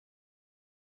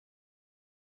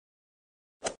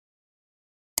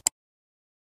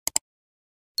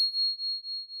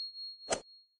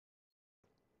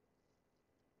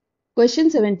Question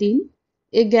 17.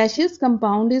 A gaseous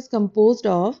compound is composed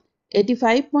of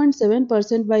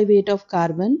 85.7% by weight of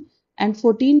carbon and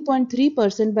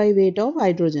 14.3% by weight of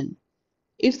hydrogen.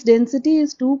 Its density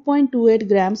is 2.28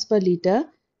 grams per liter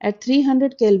at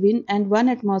 300 Kelvin and 1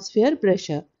 atmosphere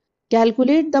pressure.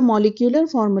 Calculate the molecular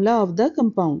formula of the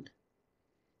compound.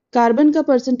 Carbon का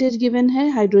percentage given है,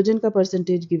 hydrogen का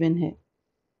percentage given है.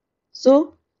 So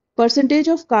percentage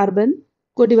of carbon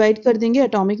को divide कर देंगे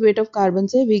atomic weight of carbon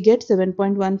से, we get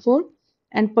 7.14,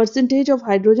 and percentage of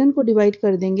hydrogen को divide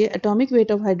कर देंगे एटॉमिक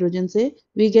वेट ऑफ हाइड्रोजन से,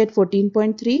 we get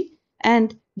 14.3,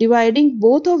 and dividing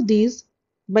both of these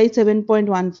by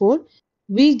 7.14,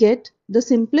 we get the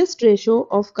simplest ratio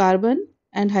of carbon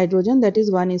and hydrogen, that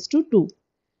is 1:2,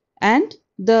 and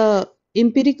the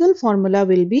empirical formula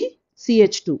will be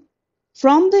CH2.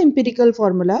 From the empirical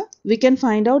formula, we can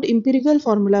find out empirical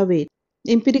formula weight.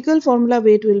 Empirical formula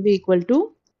weight will be equal to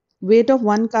weight of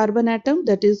one carbon atom,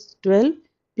 that is 12,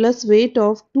 plus weight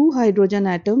of two hydrogen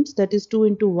atoms, that is 2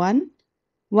 into 1.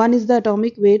 1 is the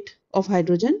atomic weight of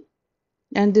hydrogen,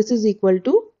 and this is equal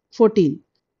to 14.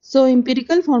 So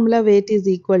empirical formula weight is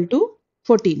equal to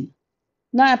 14.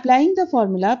 Now applying the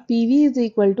formula, PV is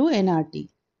equal to nRT.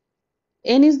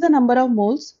 N is the number of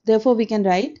moles, therefore we can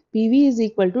write PV is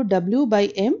equal to W by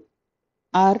M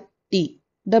RT.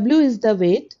 W is the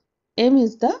weight, M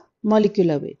is the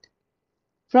molecular weight.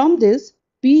 From this,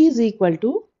 P is equal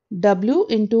to W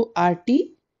into RT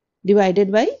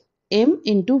divided by M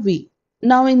into V.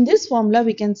 Now in this formula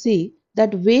we can see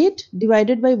that weight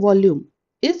divided by volume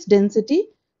is density.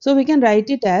 So we can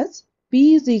write it as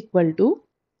P is equal to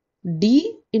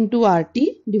D into RT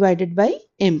divided by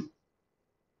M.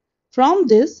 From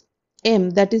this,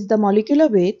 M, that is the molecular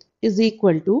weight, is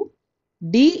equal to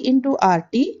D into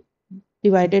RT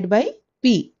divided by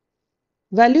P.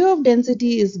 Value of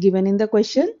density is given in the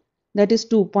question, that is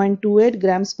 2.28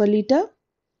 grams per liter,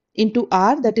 into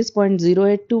R, that is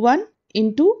 0.0821,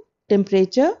 into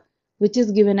temperature, which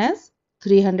is given as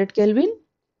 300 Kelvin,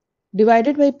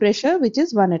 divided by pressure, which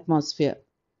is 1 atmosphere.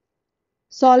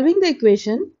 Solving the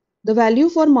equation, the value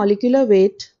for molecular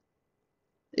weight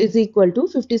is equal to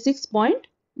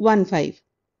 56.15.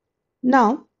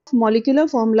 Now, molecular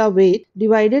formula weight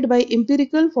divided by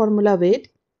empirical formula weight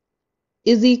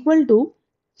is equal to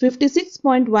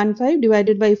 56.15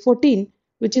 divided by 14,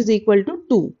 which is equal to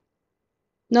 2.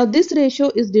 Now, this ratio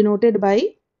is denoted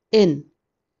by N.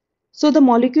 So, the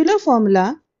molecular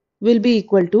formula will be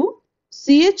equal to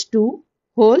CH2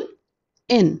 whole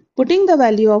N. Putting the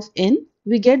value of N,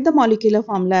 we get the molecular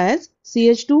formula as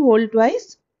CH2 whole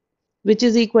twice, which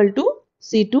is equal to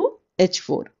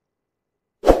C2H4.